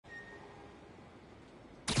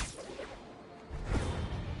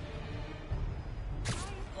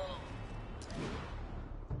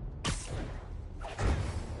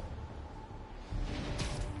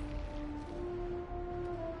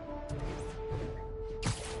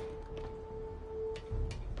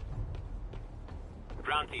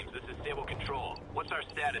Ground teams, this is Stable Control. What's our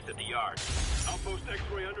status at the yard? Outpost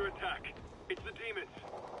X-ray under attack. It's the demons.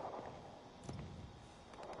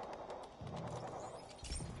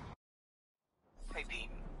 Hey, Pete.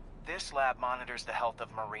 This lab monitors the health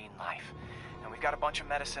of marine life, and we've got a bunch of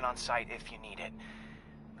medicine on site if you need it.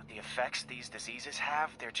 But the effects these diseases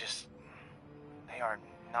have, they are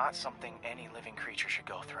not something any living creature should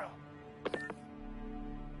go through.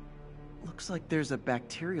 Looks like there's a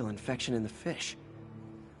bacterial infection in the fish.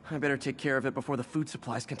 I better take care of it before the food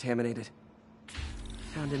supply's contaminated.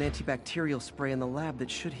 Found an antibacterial spray in the lab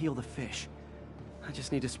that should heal the fish. I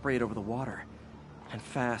just need to spray it over the water. And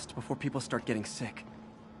fast, before people start getting sick.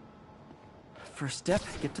 First step,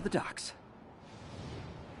 get to the docks.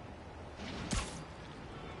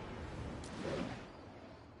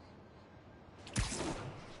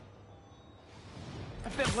 I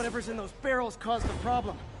bet whatever's in those barrels caused the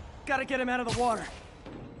problem. Gotta get him out of the water.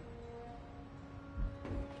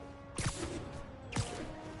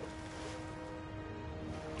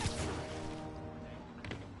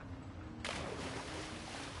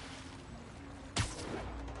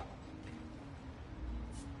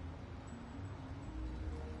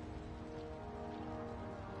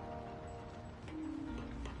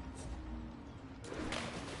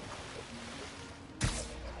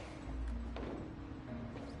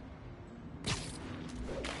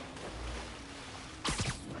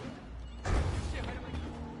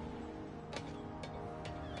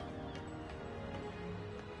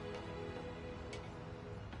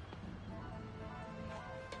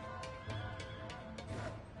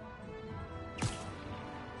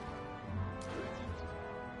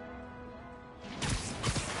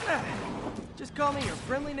 Just call me your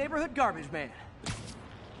friendly neighborhood garbage man.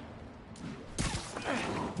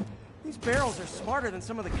 These barrels are smarter than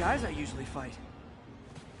some of the guys I usually fight.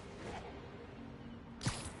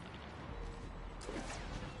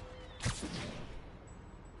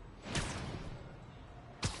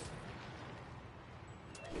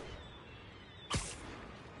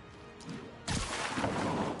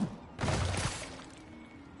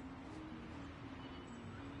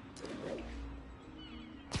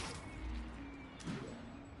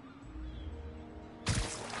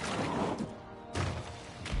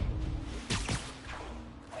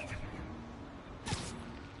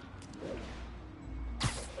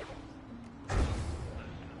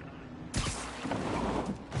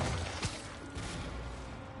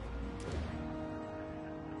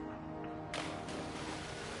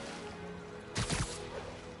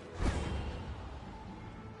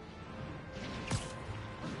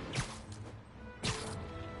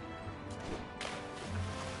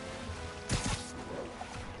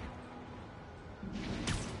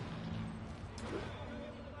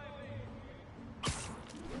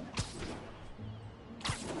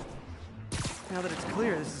 Now that it's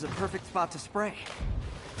clear, this is a perfect spot to spray.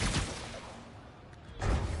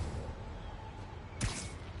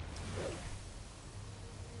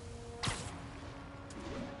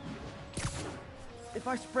 If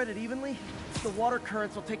I spread it evenly, the water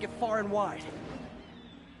currents will take it far and wide.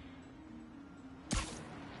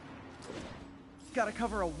 Gotta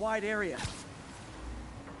cover a wide area.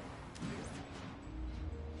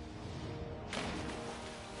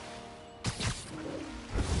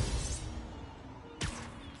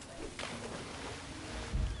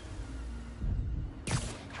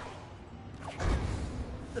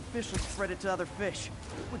 The fish will spread it to other fish,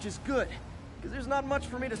 which is good, because there's not much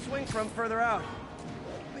for me to swing from further out.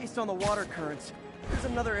 Based on the water currents, there's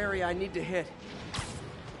another area I need to hit.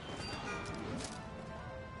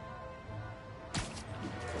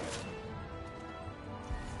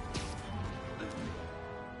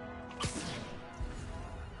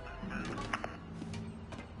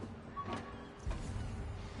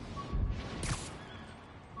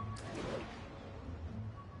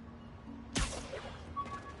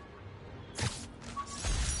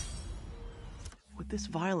 With this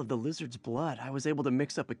vial of the lizard's blood, I was able to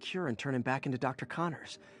mix up a cure and turn him back into Dr.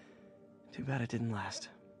 Connors. Too bad it didn't last.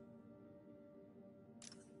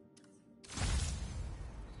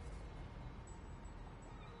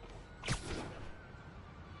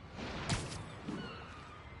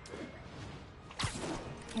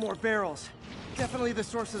 More barrels. Definitely the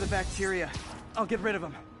source of the bacteria. I'll get rid of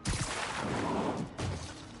them.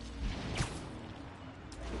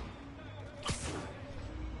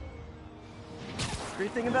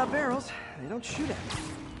 Great thing about barrels, they don't shoot at me.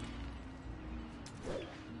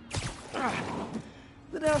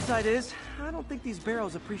 The downside is, I don't think these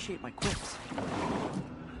barrels appreciate my quips.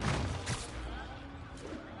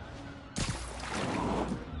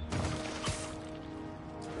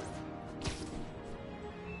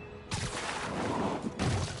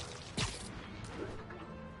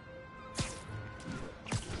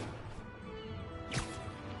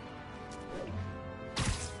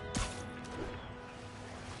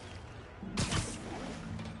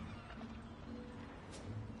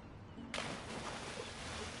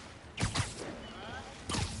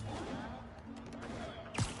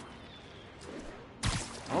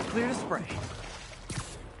 clear to spray.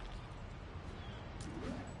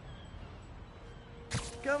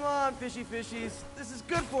 Come on, fishy fishies. This is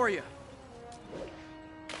good for you.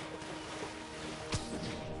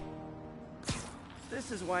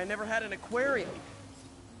 This is why I never had an aquarium.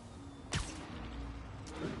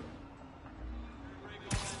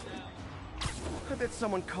 I bet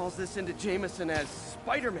someone calls this into Jameson as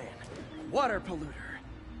Spiderman, water polluter.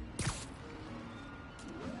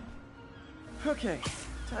 Okay,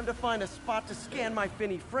 time to find a spot to scan my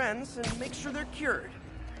finny friends and make sure they're cured.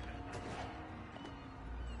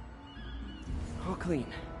 All clean.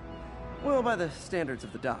 Well, by the standards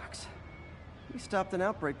of the docks. We stopped an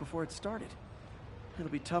outbreak before it started.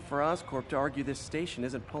 It'll be tough for Oscorp to argue this station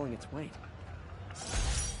isn't pulling its weight.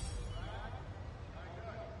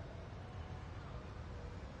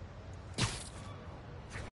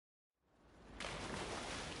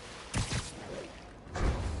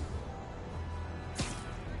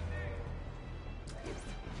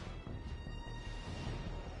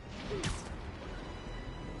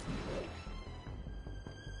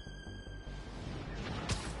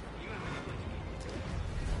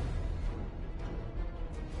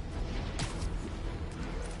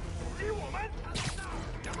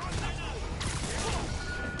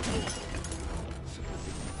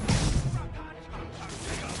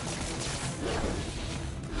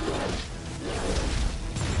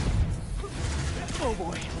 Oh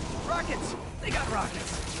boy, rockets! They got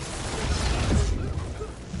rockets!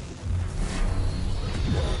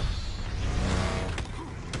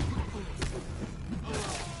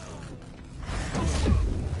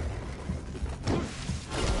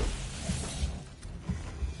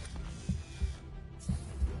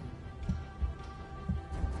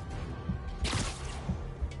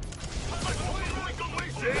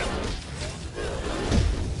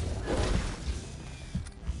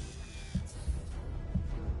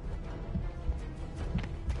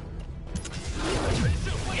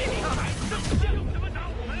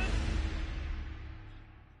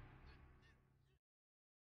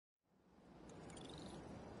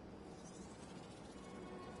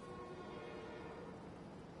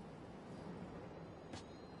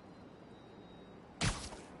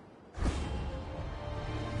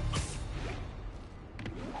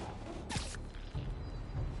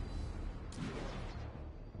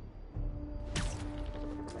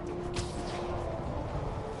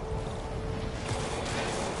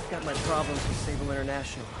 Got my problems with Sable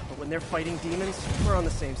International, but when they're fighting demons, we're on the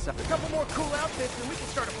same side. A couple more cool outfits and we can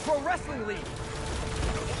start a pro wrestling league!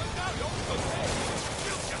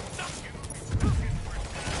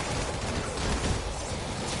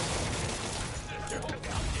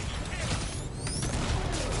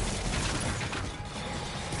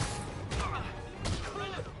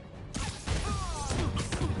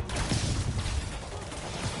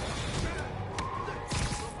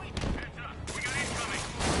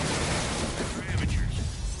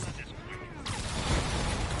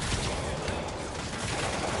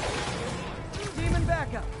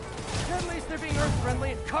 At least they're being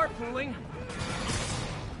Earth-friendly and carpooling.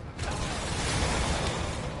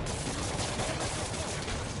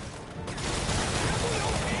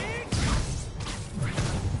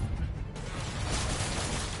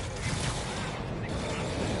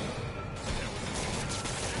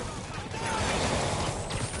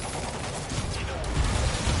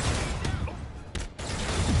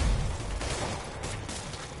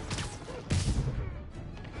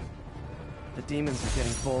 The demons are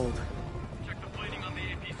getting bold. Check the plating on the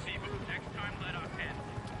APC, but next time let our head.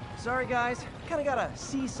 Sorry guys, kinda got a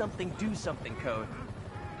see something, do something code.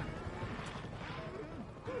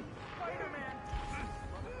 Spiderman!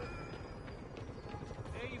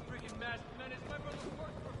 Hey, you freaking masked menace, my brother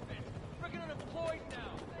works for Finn. Freaking unemployed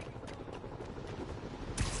now.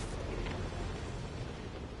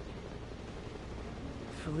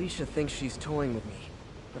 Felicia thinks she's toying with me,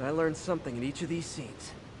 but I learned something in each of these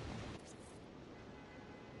scenes.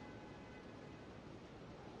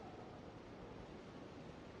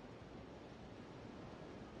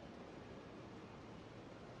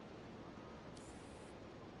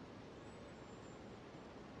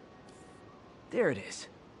 There it is.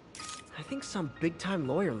 I think some big-time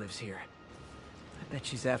lawyer lives here. I bet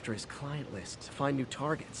she's after his client list to find new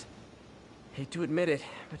targets. Hate to admit it,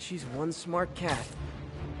 but she's one smart cat.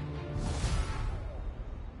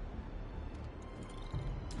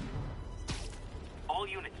 All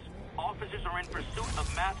units. Officers are in pursuit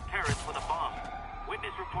of masked terrorists with a bomb.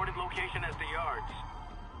 Witness reported location as the yards.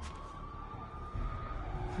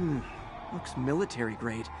 Looks military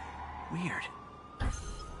grade. Weird.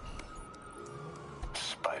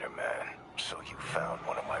 Spider-Man, so you found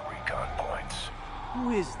one of my recon points.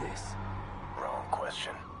 Who is this? Wrong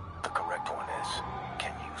question. The correct one is,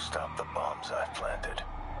 can you stop the bombs I've planted?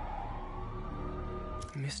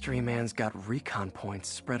 Mystery Man's got recon points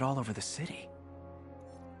spread all over the city.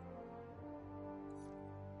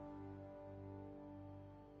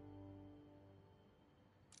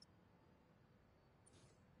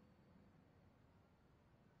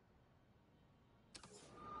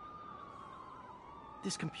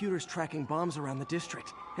 This computer's tracking bombs around the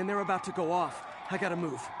district, and they're about to go off. I gotta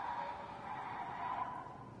move.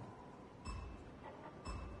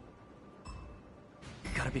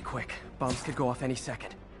 Gotta be quick. Bombs could go off any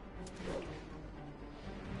second.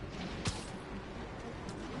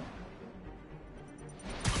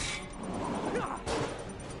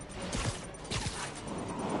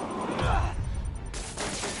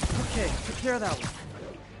 Okay, took care of that one.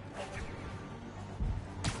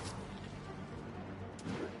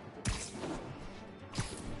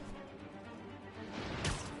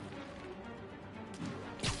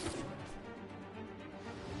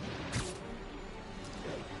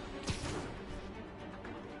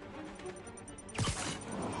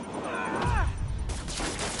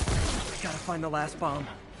 Find the last bomb.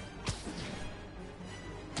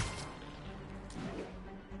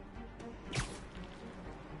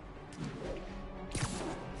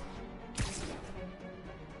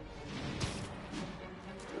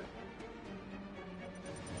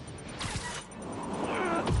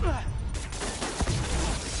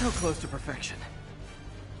 So close to perfection.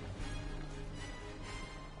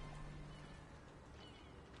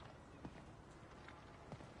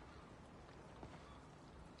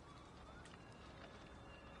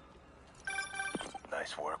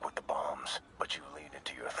 Nice work with the bombs, but you lean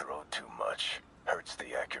into your throat too much. Hurts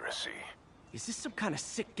the accuracy. Is this some kind of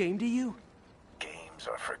sick game to you? Games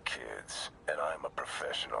are for kids, and I'm a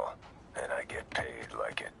professional, and I get paid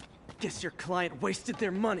like it. Guess your client wasted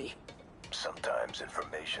their money. Sometimes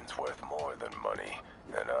information's worth more than money,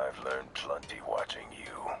 and I've learned plenty watching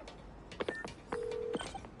you.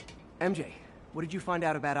 MJ, what did you find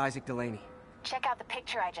out about Isaac Delaney? Check out the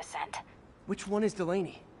picture I just sent. Which one is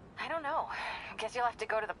Delaney? I don't know. Guess you'll have to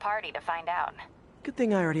go to the party to find out. Good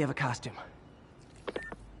thing I already have a costume.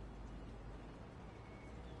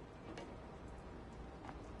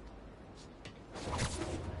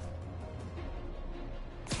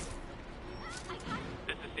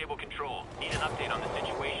 This is Stable Control. Need an update on the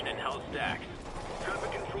situation in Hell's Stacks.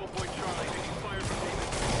 Traffic Control Point Charlie, taking fire from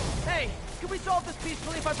demons. Hey, can we solve this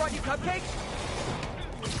peacefully if I brought you cupcakes?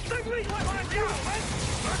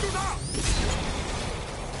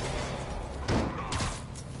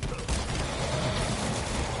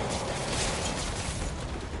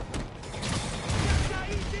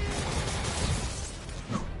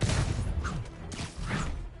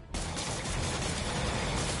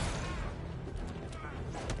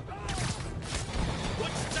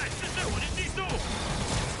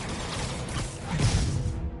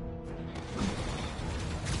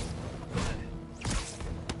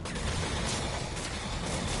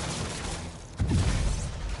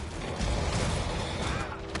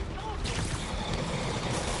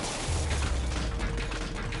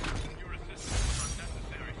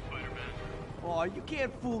 Aw, you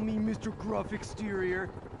can't fool me, Mr. Gruff Exterior.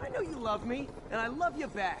 I know you love me, and I love you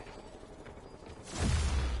back.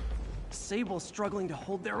 Sable's struggling to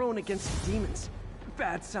hold their own against the demons.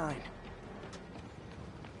 Bad sign.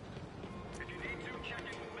 If you need to, check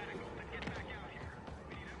in with medical and get back out here.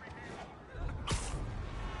 We need everything.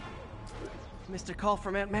 Missed a call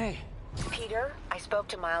from Aunt May. Peter, I spoke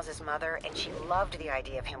to Miles's mother, and she loved the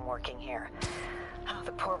idea of him working here. Oh,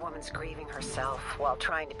 the poor woman's grieving herself while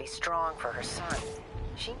trying to be strong for her son.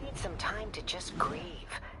 She needs some time to just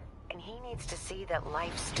grieve, and he needs to see that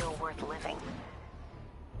life's still worth living.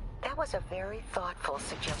 That was a very thoughtful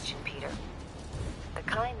suggestion, Peter. The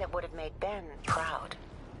kind that would have made Ben proud.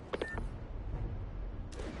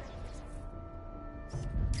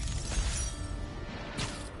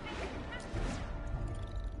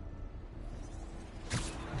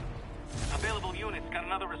 Available units got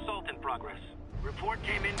another assault in progress. Report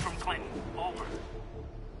came in from Clinton. Over.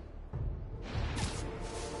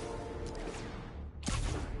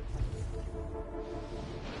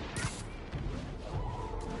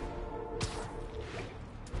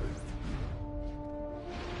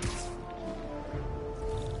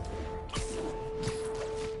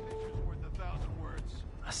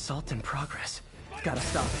 Assault in progress. Gotta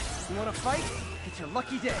stop it. You wanna fight? It's your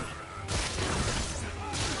lucky day.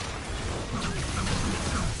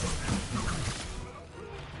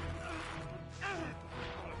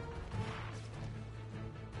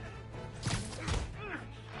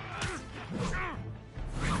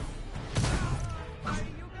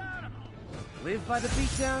 Live by the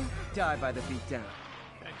beatdown, die by the beatdown.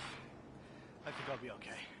 Thanks. I think I'll be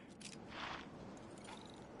okay.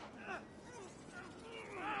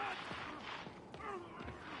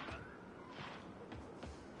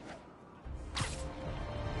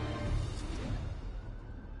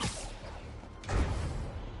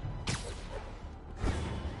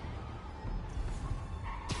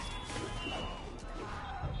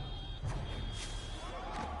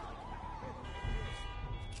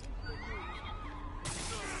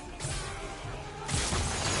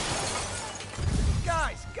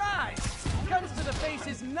 Guys! Guns to the face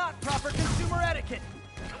is not proper consumer etiquette!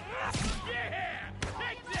 Yeah!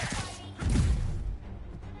 Take that!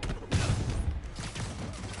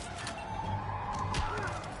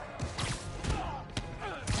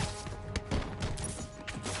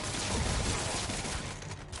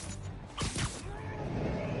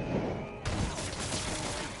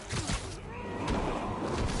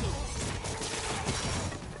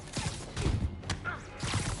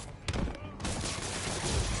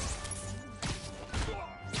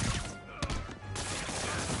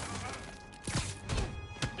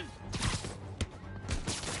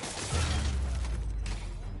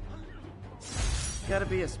 Gotta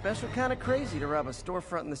be a special kind of crazy to rob a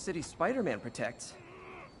storefront in the city Spider-Man protects.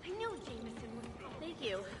 I knew Jameson would. Thank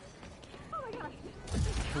you. Oh my god.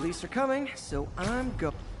 Police are coming, so I'm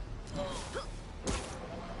go-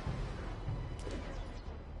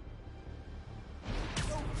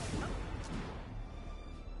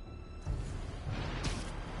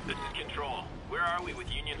 This is Control. Where are we with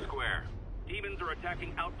Union Square? Demons are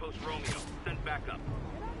attacking Outpost Romeo. Send backup.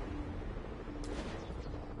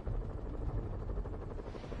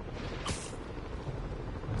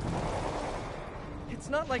 It's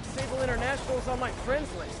not like Sable International's on my friends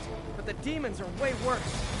list, but the demons are way worse.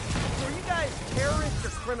 So are you guys terrorists or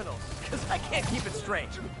criminals? Because I can't keep it straight.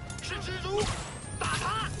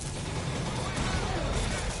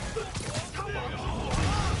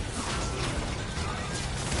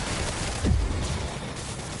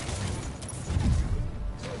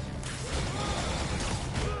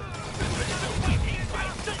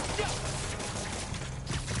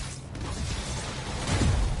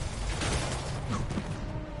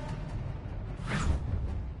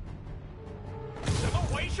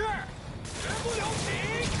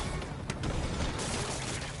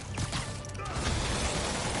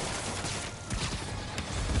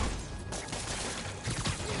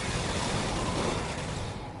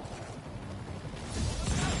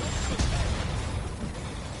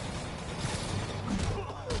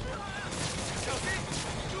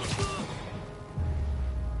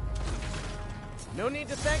 No need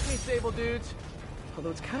to thank me, Sable dudes.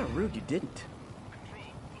 Although it's kind of rude you didn't. Control,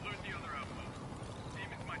 alert the other outposts.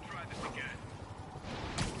 Demons might try this again.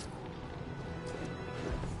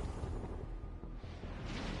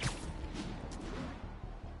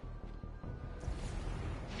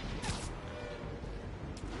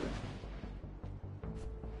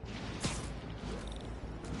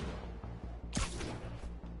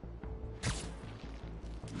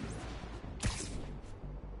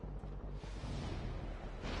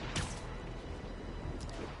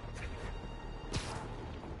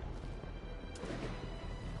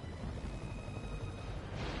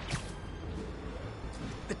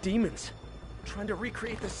 The demons. Trying to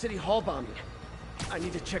recreate the city hall bombing. I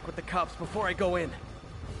need to check with the cops before I go in.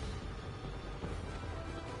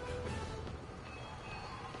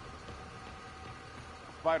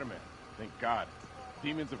 Spiderman, thank God.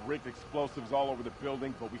 Demons have rigged explosives all over the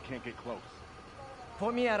building, but we can't get close.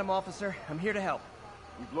 Point me at him, officer. I'm here to help.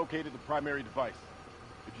 We've located the primary device.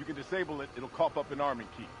 If you can disable it, it'll cough up an arming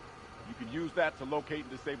key. You can use that to locate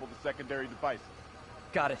and disable the secondary devices.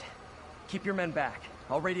 Got it. Keep your men back.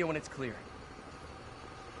 I'll radio when it's clear.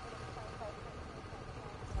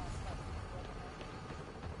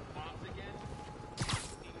 Bombs again?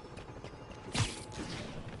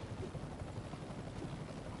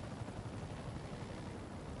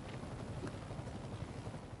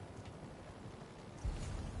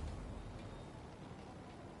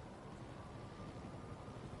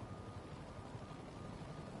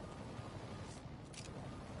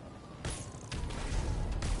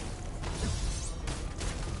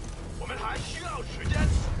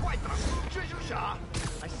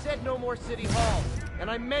 I said no more city halls, and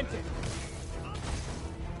I meant it.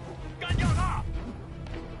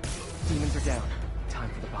 Demons are down. Time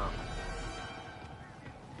for the bomb.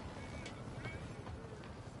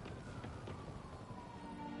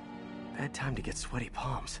 Bad time to get sweaty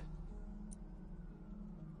palms.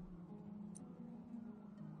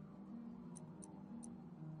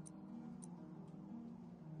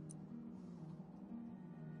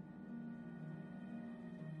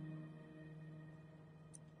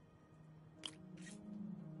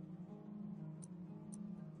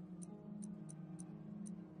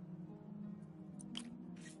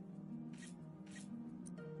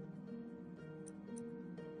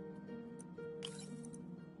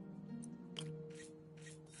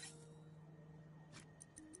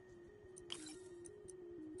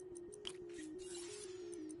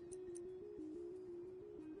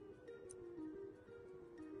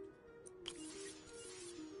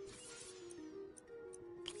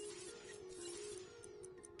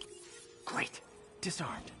 Great.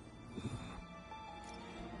 Disarmed.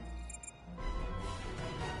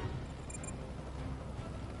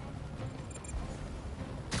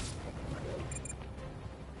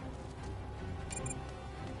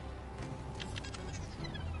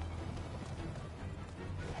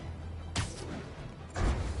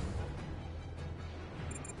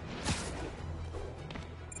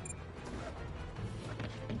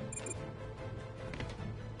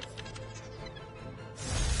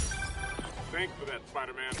 Thanks for that,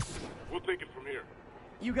 Spider-Man. We'll take it from here.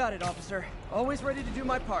 You got it, officer. Always ready to do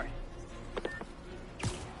my part.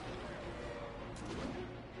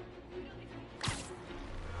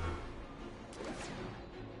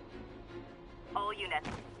 All units,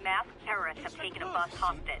 masked terrorists have taken a bus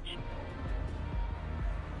hostage.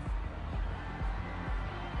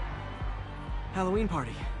 Halloween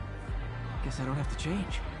party. Guess I don't have to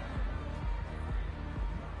change.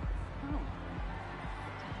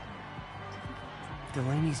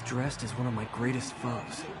 Delaney's dressed as one of my greatest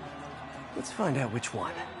foes. Let's find out which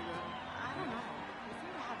one.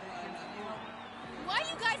 Why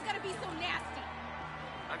you guys gotta be so nasty?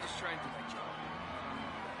 I'm just trying to do my job.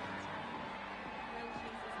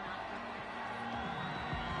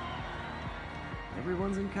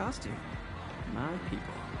 Everyone's in costume. My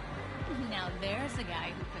people. Now there's a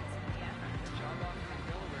guy who puts in the effort.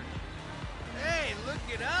 Hey, look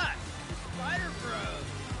at us! Spider Bros!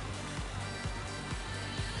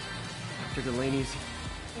 Dr. Delaney's...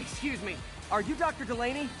 Excuse me, are you Dr.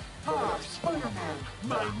 Delaney? Ah, Spider-Man,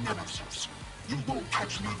 my nemesis. You won't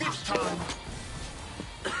catch me this time.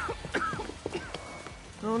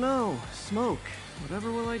 Oh no, smoke. Whatever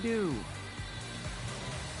will I do?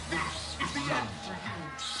 This is the end for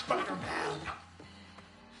you, Spider-Man.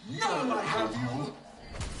 Now I have you.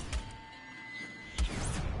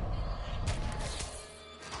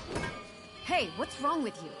 Hey, what's wrong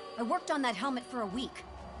with you? I worked on that helmet for a week.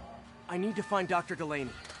 I need to find Dr.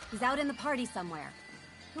 Delaney. He's out in the party somewhere.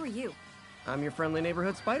 Who are you? I'm your friendly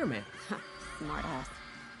neighborhood Spider-Man. Smart ass.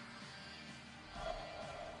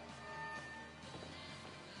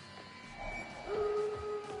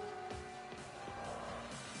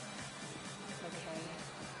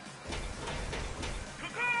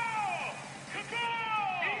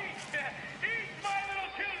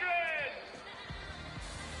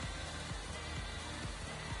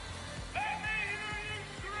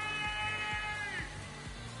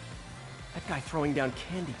 That guy throwing down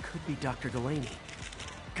candy could be Dr. Delaney.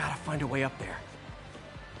 Gotta find a way up there.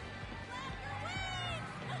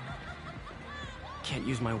 Can't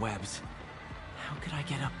use my webs. How could I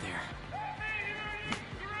get up there?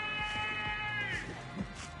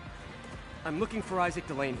 I'm looking for Isaac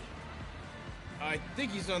Delaney. I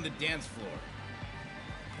think he's on the dance floor.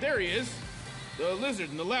 There he is. The lizard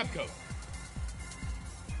in the lab coat.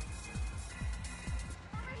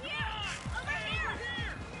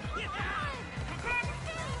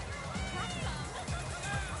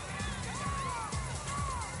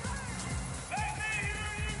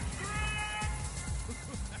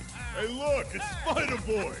 Hey, look, it's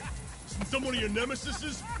Spider-Boy. Some of your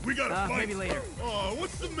nemesises? We gotta fight. Maybe later. Oh,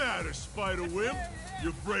 what's the matter, Spider-Wimp? You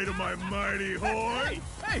afraid of my mighty horn?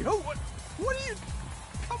 Hey, who? What are you?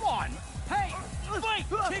 Come on! Hey, fight!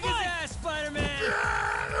 Kick his ass, Spider-Man!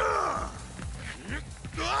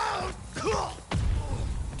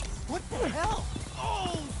 What the hell?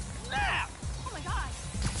 Oh, snap! Oh my god!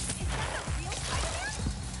 Is that a real Spider-Man?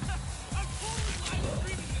 I'm totally live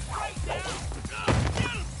streaming this right now! Get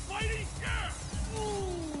him, Spidey! Yeah!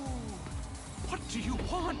 Ooh! What do you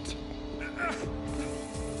want?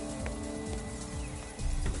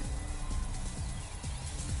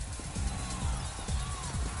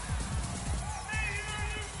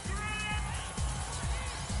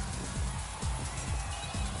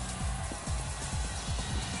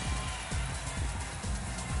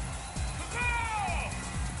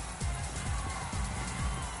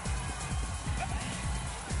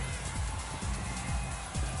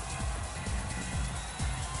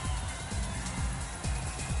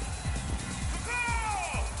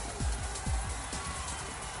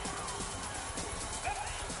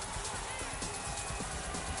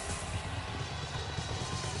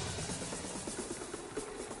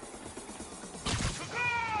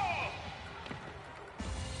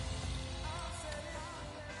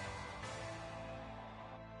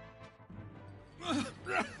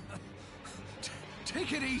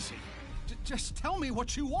 Take it easy. Just tell me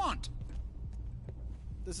what you want.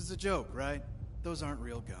 This is a joke, right? Those aren't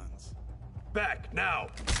real guns. Back, now!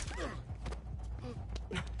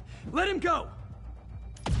 Let him go!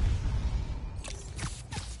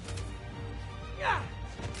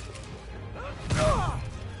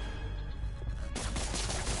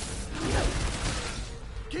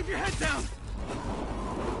 Get down!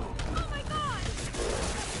 Oh my god!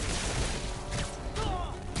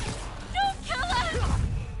 Don't kill us!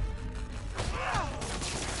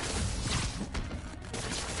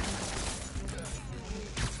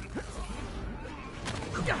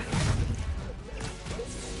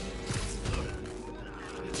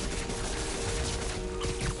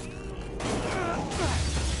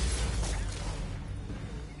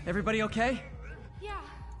 Everybody okay? Yeah.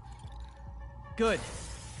 Good.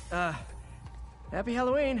 Happy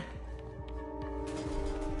Halloween.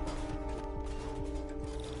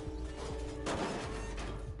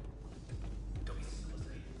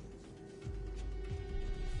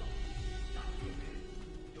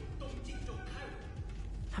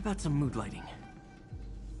 How about some mood lighting?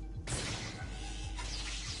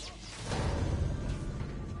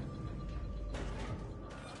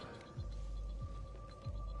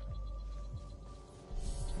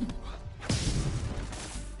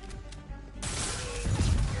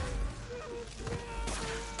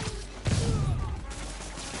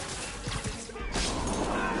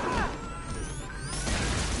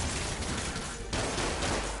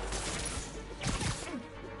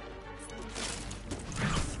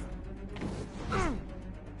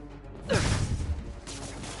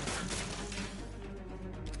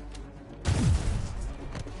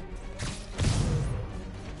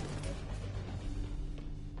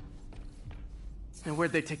 And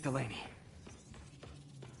where'd they take Delaney?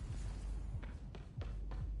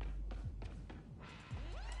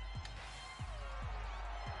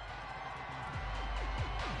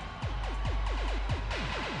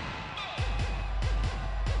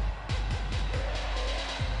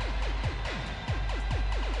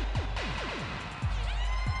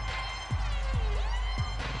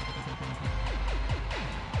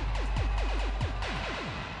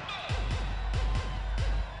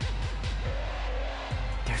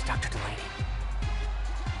 There's Dr. Delaney.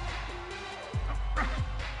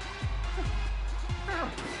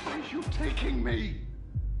 Where are you taking me?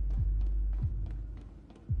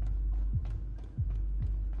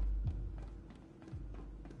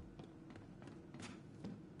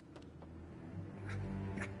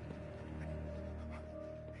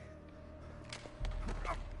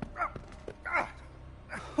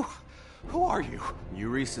 Who are you? You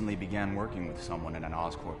recently began working with someone in an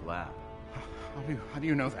Oscorp lab. How do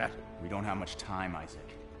you know that? We don't have much time,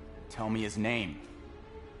 Isaac. Tell me his name.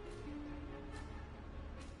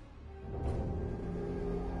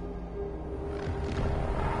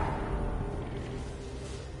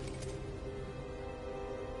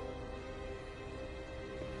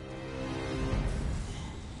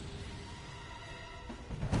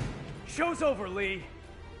 Show's over, Lee.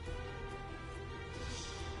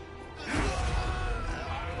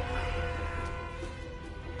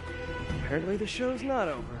 Apparently the show's not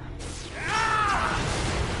over.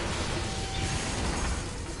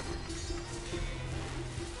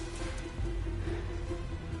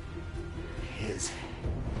 His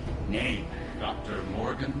name, Dr.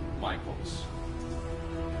 Morgan Michaels.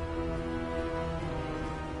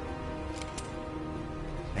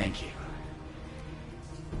 Thank you.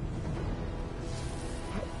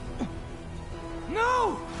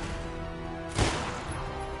 No!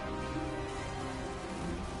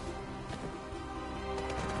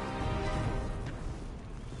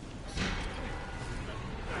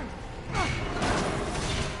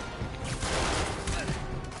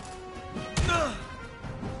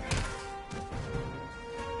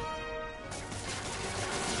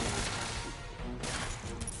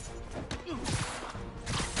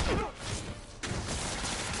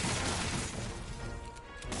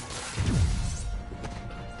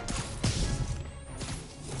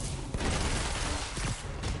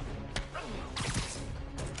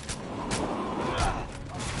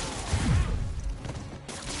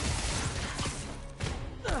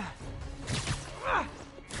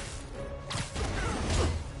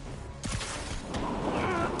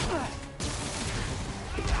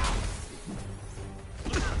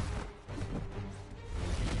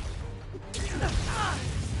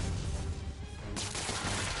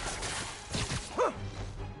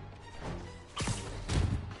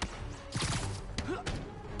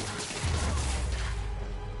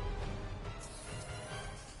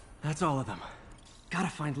 That's all of them. Gotta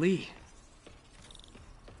find Lee.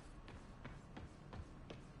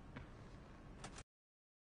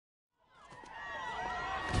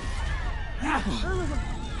 Gotta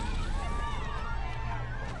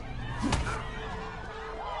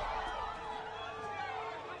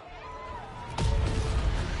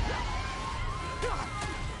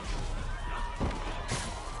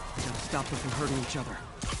stop them from hurting each other.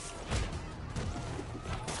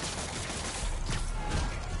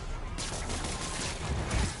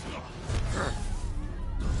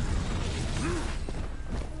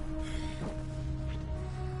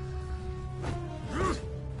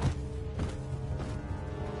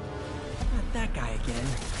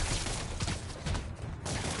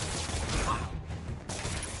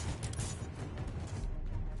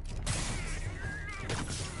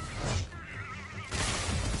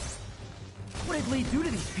 did Lee do to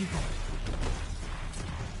these people?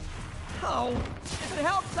 Oh, if it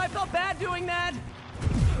helps, I felt bad doing that.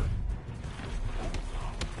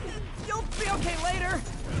 You'll be okay later.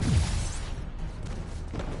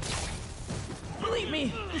 Believe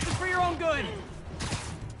me, this is for your own good.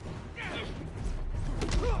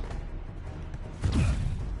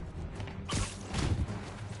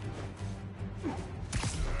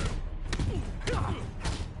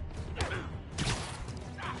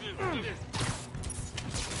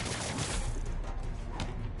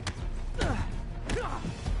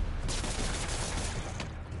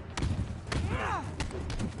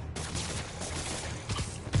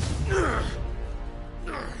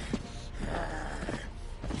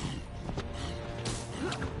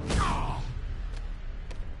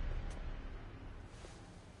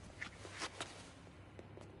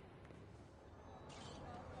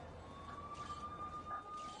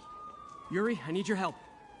 Yuri, I need your help.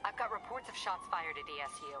 I've got reports of shots fired at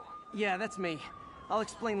ESU. Yeah, that's me. I'll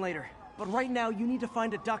explain later. But right now, you need to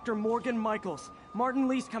find a Dr. Morgan Michaels. Martin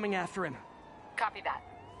Lee's coming after him. Copy that.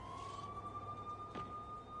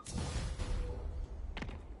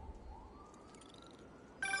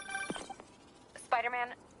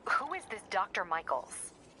 Spider-Man, who is this Dr.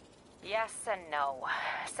 Michaels? Yes and no.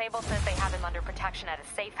 Sable says they have him under protection at a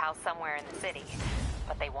safe house somewhere in the city,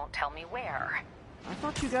 but they won't tell me where. I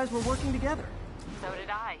thought you guys were working together. So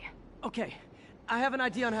did I. Okay, I have an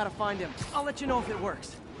idea on how to find him. I'll let you know if it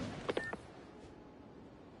works.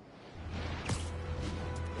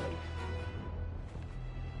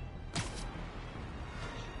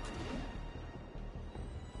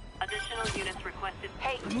 Additional units requested.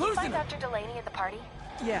 Hey, did you find Dr. Delaney at the party?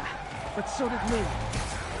 Yeah, but so did Lee.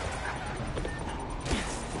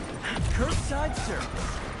 Curbside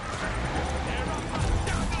service.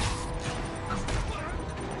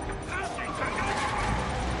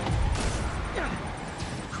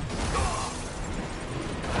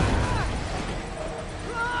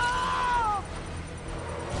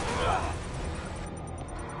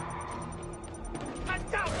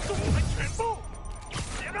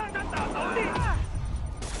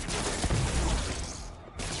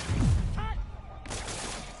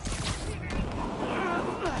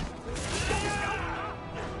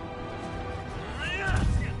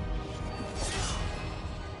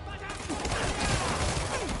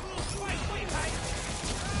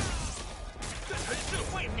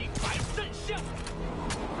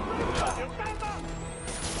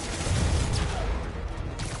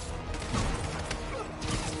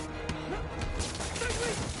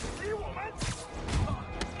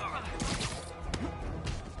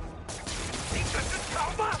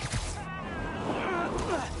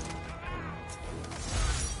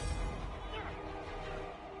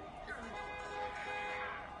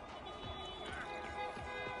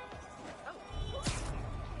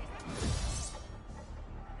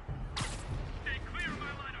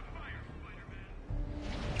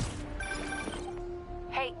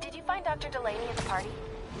 Hey, did you find Dr. Delaney at the party?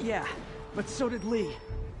 Yeah, but so did Lee.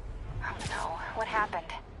 Oh no, what happened?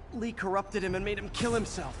 Lee corrupted him and made him kill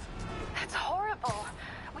himself. That's horrible.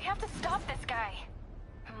 We have to stop this guy.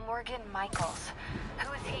 Morgan Michaels.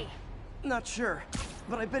 Who is he? Not sure,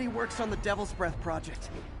 but I bet he works on the Devil's Breath project.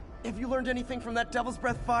 Have you learned anything from that Devil's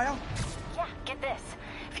Breath file? Yeah, get this.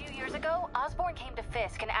 A few years ago, Osborn came to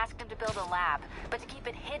Fisk and asked him to build a lab, but to keep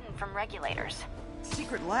it hidden from regulators.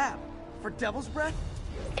 Secret lab? For Devil's Breath?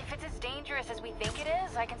 If it's as dangerous as we think it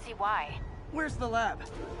is, I can see why. Where's the lab?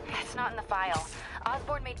 It's not in the file.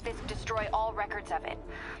 Osborn made Fisk destroy all records of it.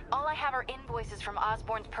 All I have are invoices from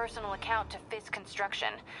Osborn's personal account to Fisk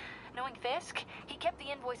Construction. Knowing Fisk, he kept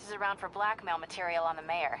the invoices around for blackmail material on the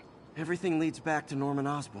mayor. Everything leads back to Norman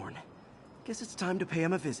Osborn. Guess it's time to pay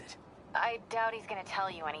him a visit. I doubt he's gonna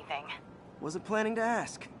tell you anything. Wasn't planning to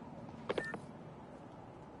ask.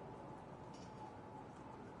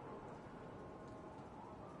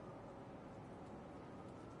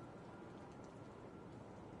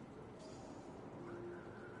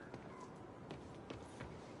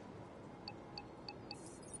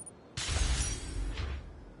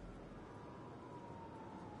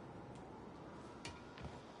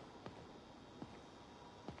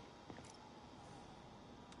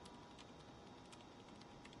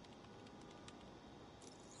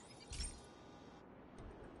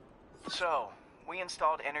 So, we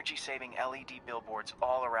installed energy-saving LED billboards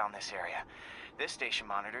all around this area. This station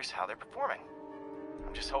monitors how they're performing.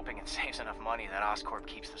 I'm just hoping it saves enough money that Oscorp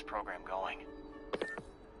keeps this program going.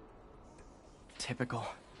 Typical.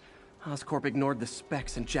 Oscorp ignored the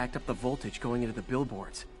specs and jacked up the voltage going into the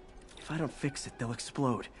billboards. If I don't fix it, they'll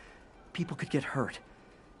explode. People could get hurt.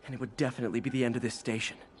 And it would definitely be the end of this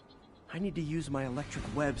station. I need to use my electric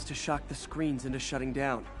webs to shock the screens into shutting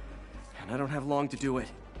down. And I don't have long to do it.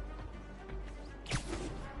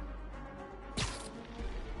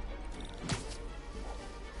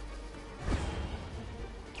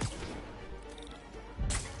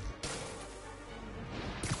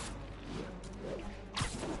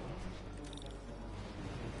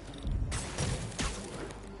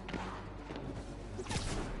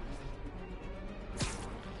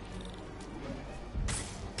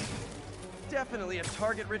 Definitely a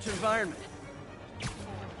target-rich environment.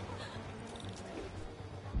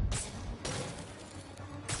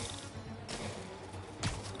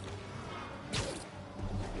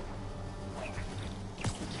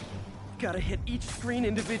 Gotta hit each screen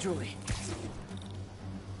individually.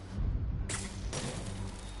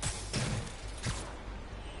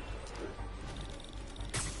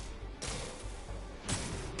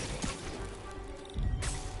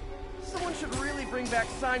 Someone should really bring back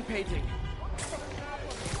sign painting.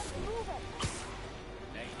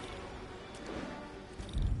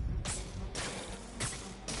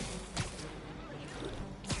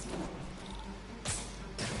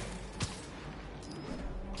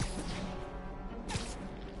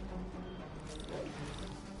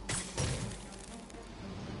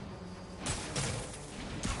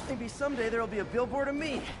 Maybe someday there'll be a billboard of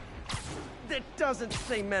me that doesn't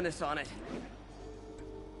say Menace on it.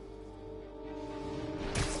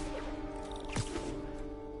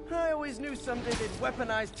 I always knew someday they'd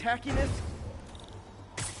weaponize tackiness.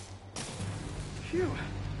 Phew.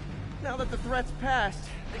 Now that the threat's passed,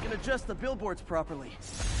 they can adjust the billboards properly.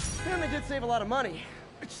 And they did save a lot of money,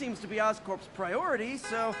 which seems to be Oscorp's priority,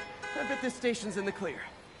 so I bet this station's in the clear.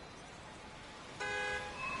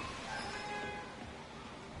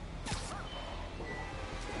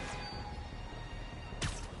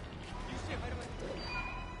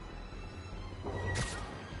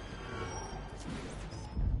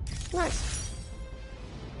 Nice.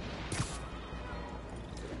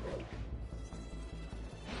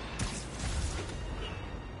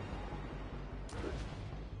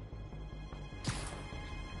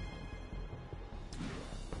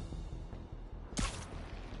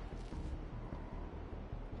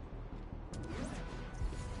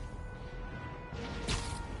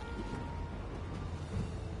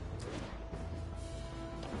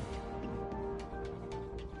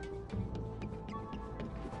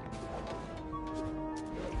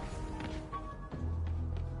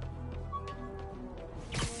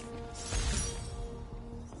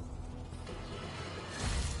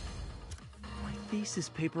 Thesis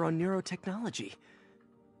paper on neurotechnology.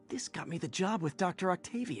 This got me the job with Dr.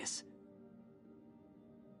 Octavius.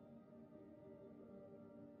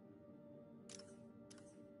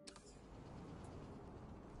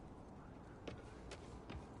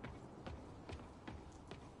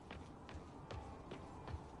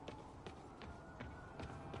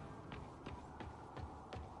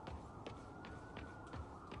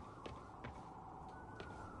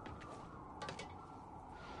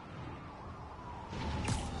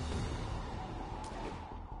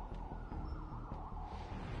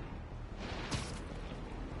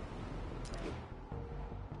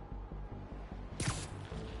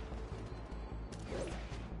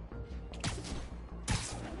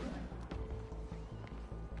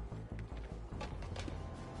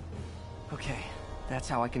 Okay, that's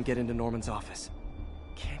how I can get into Norman's office.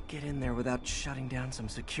 Can't get in there without shutting down some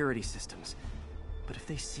security systems. But if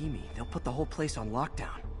they see me, they'll put the whole place on lockdown.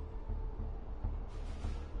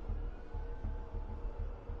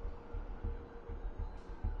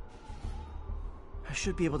 I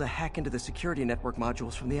should be able to hack into the security network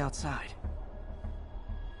modules from the outside.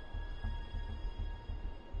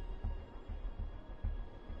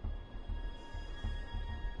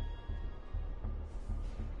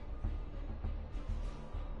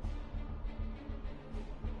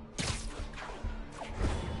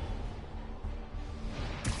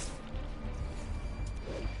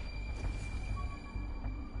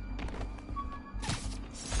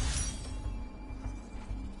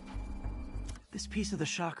 This piece of the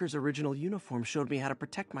Shocker's original uniform showed me how to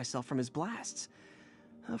protect myself from his blasts.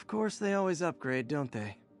 Of course, they always upgrade, don't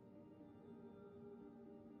they?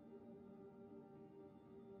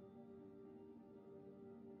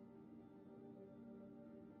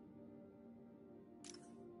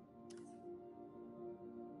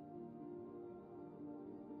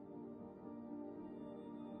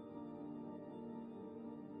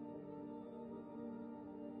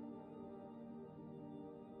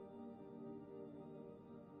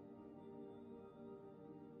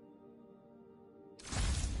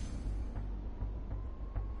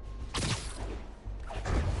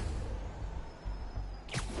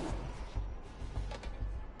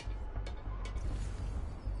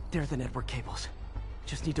 They're the network cables.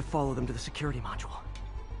 Just need to follow them to the security module.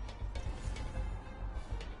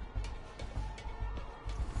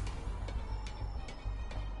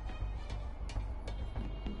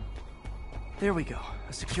 There we go,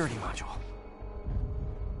 a security module.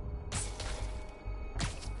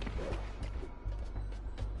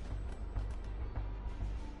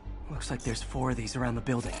 Looks like there's 4 of these around the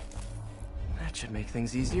building. That should make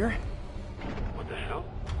things easier. What the hell?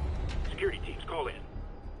 Security teams, call in.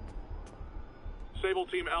 Sable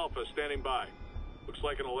Team Alpha standing by. Looks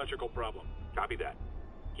like an electrical problem. Copy that.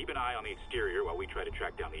 Keep an eye on the exterior while we try to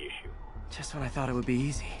track down the issue. Just when I thought it would be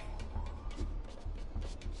easy.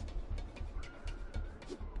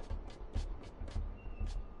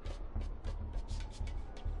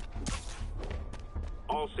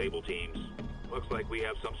 All Sable teams. Looks like we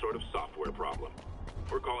have some sort of software problem.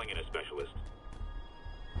 We're calling in a specialist.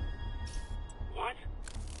 What?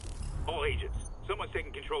 All agents, someone's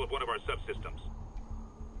taking control of one of our subsystems.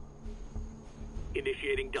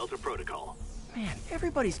 Initiating Delta Protocol. Man,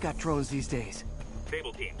 everybody's got drones these days.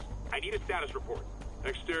 Sable teams, I need a status report.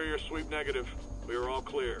 Exterior sweep negative. We are all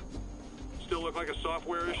clear. Still look like a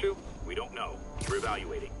software issue? We don't know. We're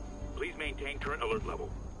evaluating. Please maintain current alert level.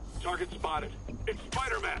 Target spotted. It's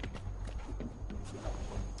Spiderman!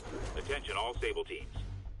 Attention all Sable teams.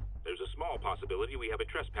 There's a small possibility we have a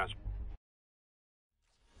trespass.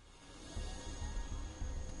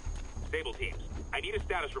 Sable teams, I need a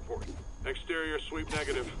status report. Exterior sweep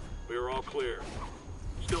negative. We are all clear.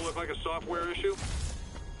 Still look like a software issue?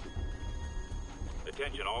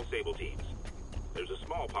 Attention all Sable teams. There's a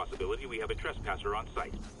small possibility we have a trespasser on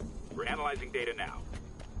site. We're analyzing data now.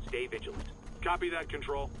 Stay vigilant. Copy that,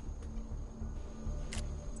 Control.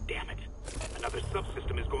 Damn it. Another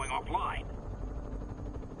subsystem is going offline.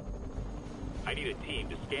 I need a team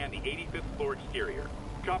to scan the 85th floor exterior.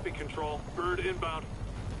 Copy, Control. Bird inbound.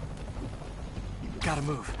 Gotta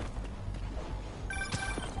move.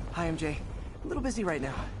 Hi, MJ. A little busy right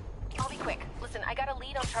now. I'll be quick. Listen, I got a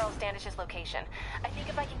lead on Charles Standish's location. I think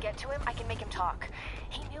if I can get to him, I can make him talk.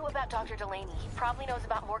 He knew about Dr. Delaney. He probably knows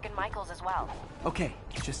about Morgan Michaels as well. Okay,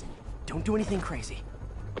 just don't do anything crazy.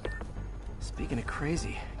 Speaking of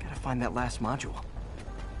crazy, gotta find that last module.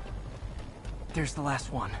 There's the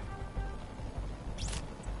last one.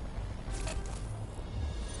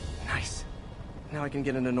 Nice. Now I can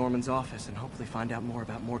get into Norman's office and hopefully find out more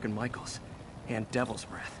about Morgan Michaels and Devil's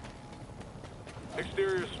Breath.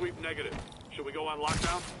 Exterior sweep negative. Should we go on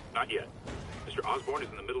lockdown? Not yet. Mr. Osborn is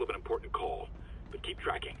in the middle of an important call, but keep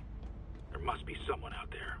tracking. There must be someone out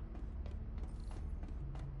there.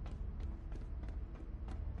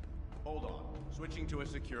 Hold on. Switching to a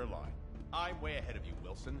secure line. I'm way ahead of you,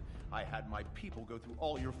 Wilson. I had my people go through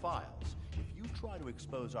all your files. If you try to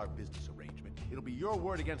expose our business arrangement, it'll be your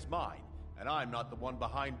word against mine. And I'm not the one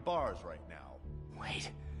behind bars right now.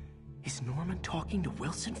 Wait, is Norman talking to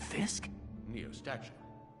Wilson Fisk? Neo statue.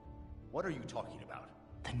 What are you talking about?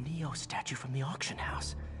 The Neo statue from the auction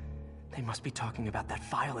house. They must be talking about that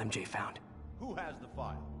file MJ found. Who has the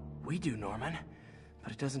file? We do, Norman.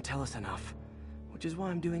 But it doesn't tell us enough. Which is why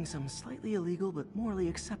I'm doing some slightly illegal but morally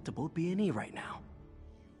acceptable B&E right now.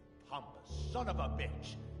 Pompous son of a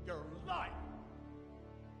bitch! You're lying!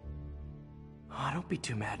 Oh, don't be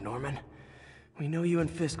too mad, Norman. We know you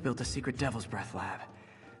and Fisk built a secret Devil's Breath lab,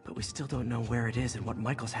 but we still don't know where it is and what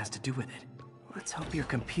Michaels has to do with it. Let's hope your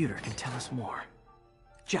computer can tell us more.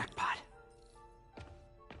 Jackpot.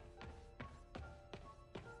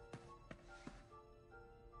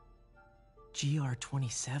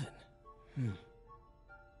 GR-27.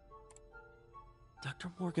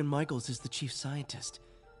 Dr. Morgan Michaels is the chief scientist,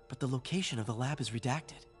 but the location of the lab is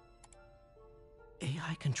redacted.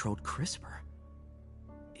 AI-controlled CRISPR.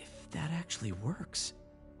 If that actually works,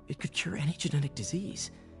 it could cure any genetic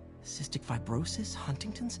disease. Cystic fibrosis,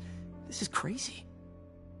 Huntington's. This is crazy.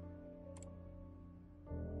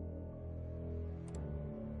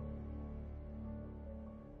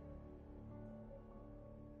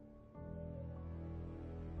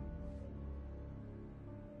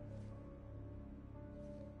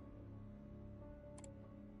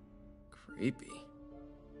 Creepy.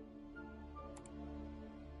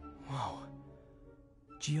 Whoa.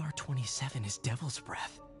 GR-27 is Devil's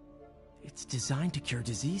Breath. It's designed to cure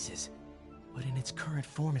diseases, but in its current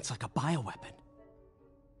form, it's like a bioweapon.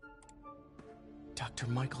 Dr.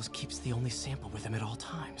 Michaels keeps the only sample with him at all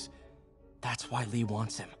times. That's why Lee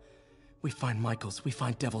wants him. We find Michaels, we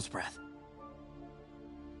find Devil's Breath.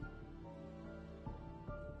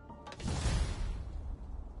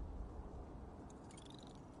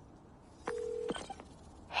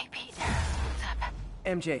 Hey, Pete. What's up?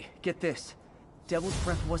 MJ, get this. Devil's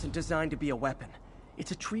Breath wasn't designed to be a weapon. It's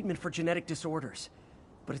a treatment for genetic disorders,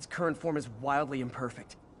 but its current form is wildly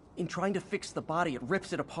imperfect. In trying to fix the body, it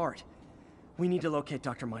rips it apart. We need to locate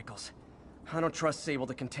Dr. Michaels. I don't trust Sable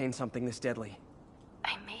to contain something this deadly.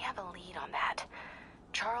 I may have a lead on that.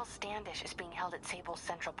 Charles Standish is being held at Sable's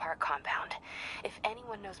Central Park compound. If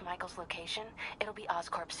anyone knows Michael's location, it'll be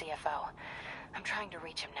Oscorp's CFO. I'm trying to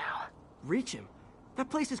reach him now. Reach him? That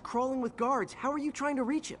place is crawling with guards. How are you trying to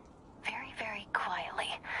reach him? Very, very quietly.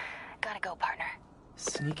 Gotta go, partner.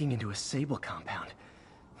 Sneaking into a Sable compound.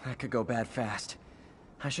 That could go bad fast.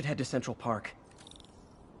 I should head to Central Park.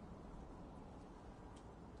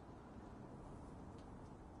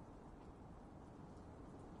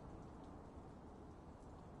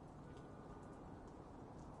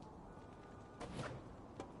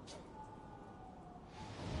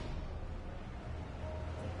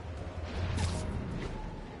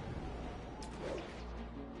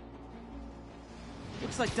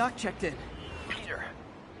 Looks like Doc checked in. Peter,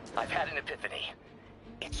 I've had an epiphany.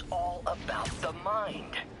 It's all about the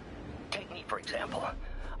mind. Take me, for example.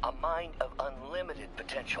 A mind of unlimited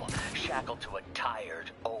potential, shackled to a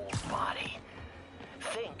tired, old body.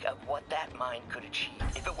 Think of what that mind could achieve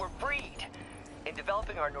if it were freed. In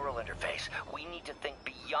developing our neural interface, we need to think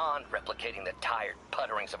beyond replicating the tired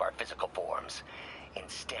putterings of our physical forms.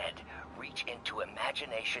 Instead, reach into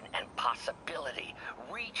imagination and possibility.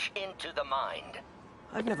 Reach into the mind.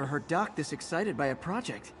 I've never heard Doc this excited by a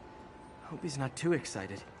project. Hope he's not too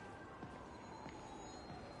excited.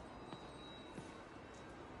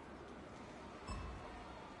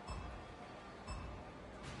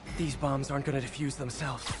 These bombs aren't gonna defuse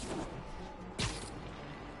themselves.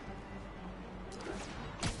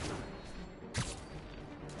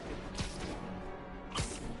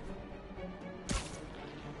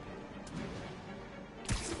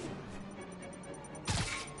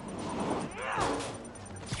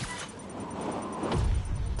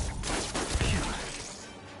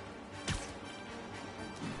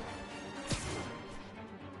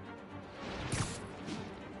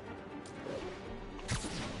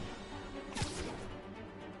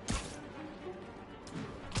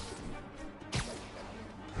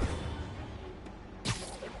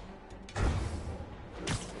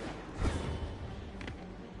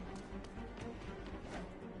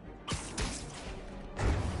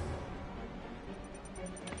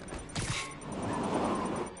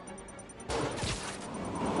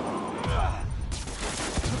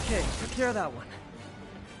 Okay, took care of that one.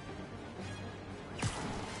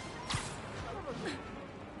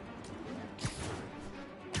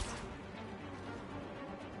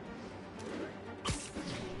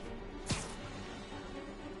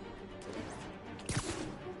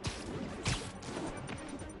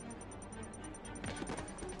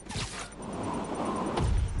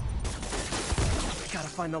 Gotta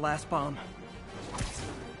find the last bomb.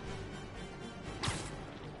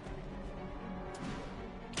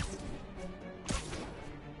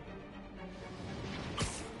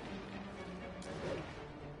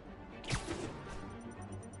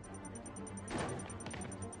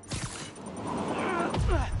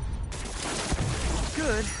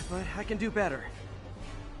 Good, but I can do better.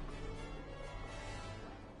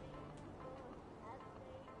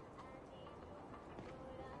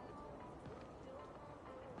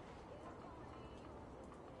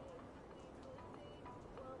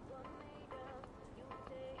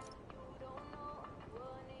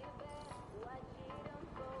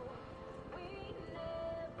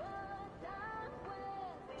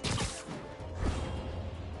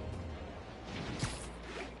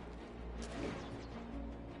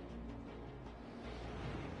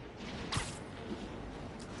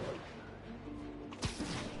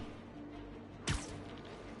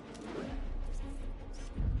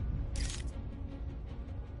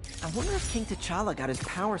 I wonder if King T'Challa got his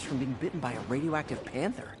powers from being bitten by a radioactive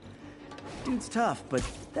panther. Dude's tough, but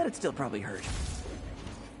that'd still probably hurt.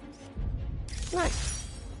 Nice.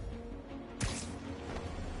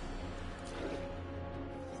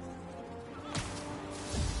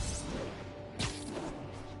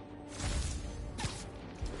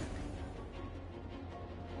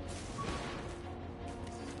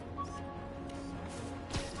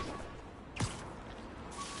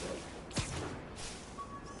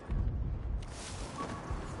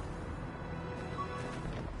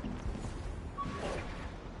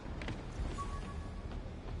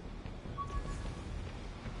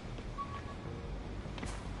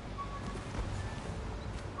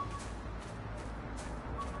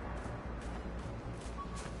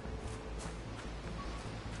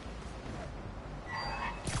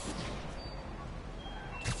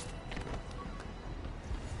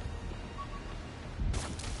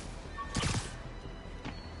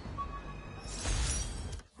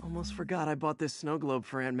 Almost forgot I bought this snow globe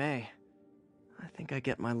for Aunt May. I think I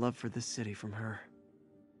get my love for this city from her.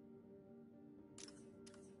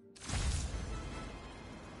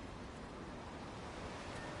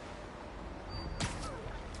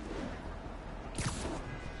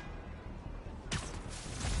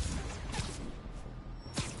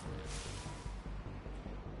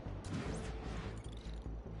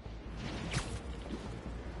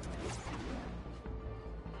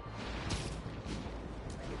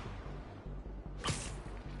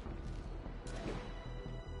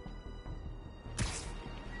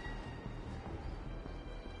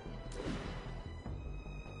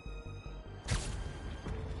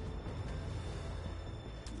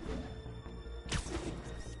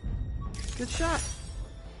 Good shot.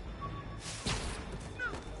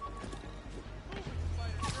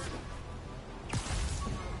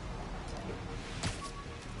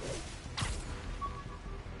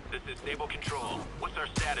 This is Stable Control. What's our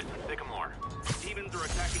status in Sycamore? Demons are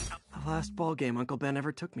attacking... The last ball game Uncle Ben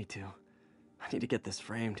ever took me to. I need to get this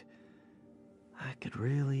framed. I could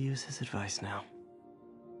really use his advice now.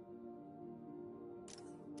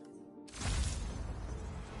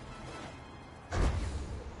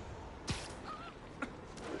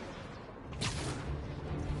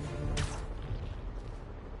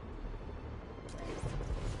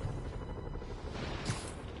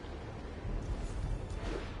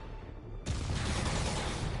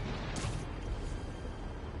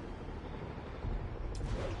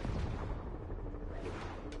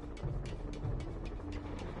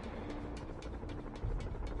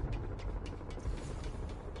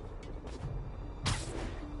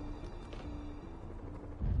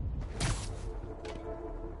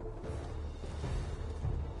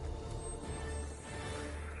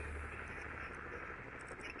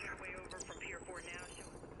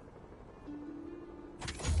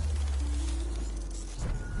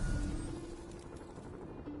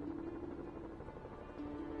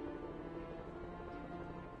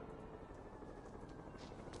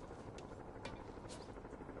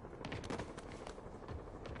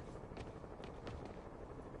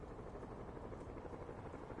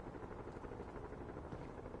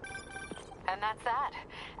 And that's that.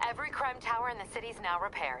 Every crime tower in the city's now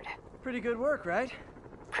repaired. Pretty good work, right?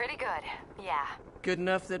 Pretty good, yeah. Good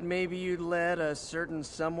enough that maybe you'd let a certain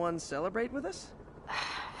someone celebrate with us?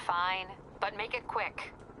 Fine, but make it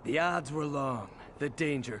quick. The odds were long, the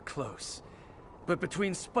danger close. But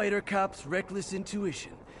between Spider Cop's reckless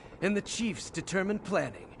intuition and the Chief's determined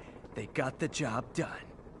planning, they got the job done.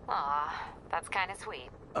 Aw, that's kinda sweet.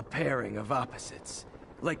 A pairing of opposites,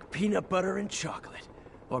 like peanut butter and chocolate,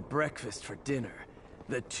 or breakfast for dinner.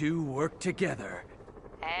 The two work together.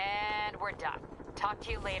 And we're done. Talk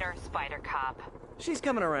to you later, Spider Cop. She's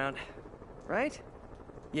coming around, right?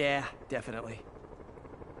 Yeah, definitely.